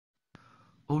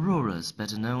Auroras,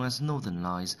 better known as northern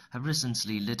lights, have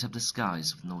recently lit up the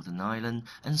skies of Northern Ireland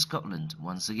and Scotland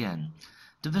once again.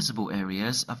 The visible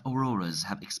areas of auroras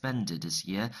have expanded this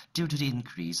year due to the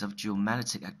increase of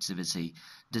geomagnetic activity.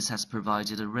 This has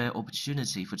provided a rare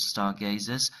opportunity for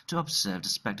stargazers to observe the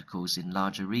spectacles in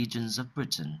larger regions of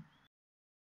Britain.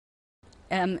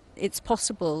 It's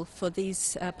possible for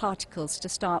these particles to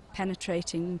start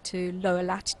penetrating to lower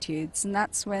latitudes, and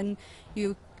that's when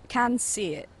you can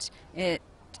see it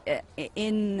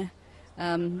in,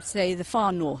 say, the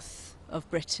far north of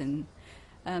Britain.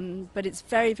 But it's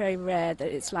very, very rare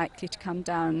that it's likely to come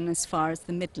down as far as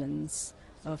the Midlands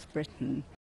of Britain.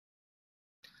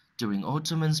 During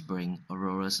autumn and spring,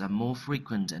 auroras are more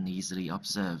frequent and easily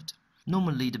observed.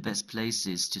 Normally the best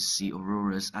places to see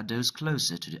auroras are those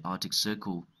closer to the Arctic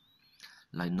Circle,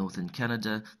 like northern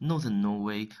Canada, northern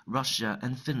Norway, Russia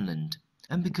and Finland.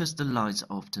 And because the lights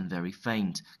are often very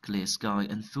faint, clear sky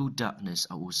and full darkness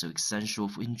are also essential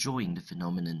for enjoying the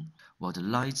phenomenon. While the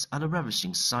lights are a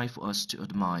ravishing sight for us to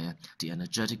admire, the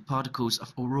energetic particles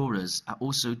of auroras are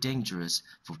also dangerous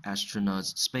for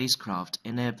astronauts, spacecraft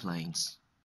and airplanes.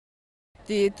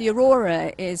 The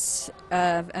aurora is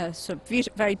a sort of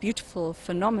very beautiful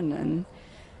phenomenon,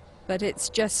 but it's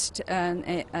just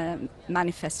a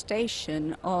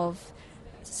manifestation of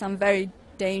some very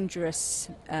dangerous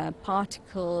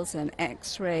particles and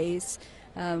X-rays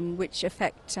which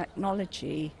affect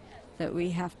technology that we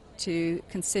have to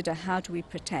consider how do we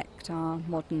protect our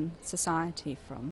modern society from.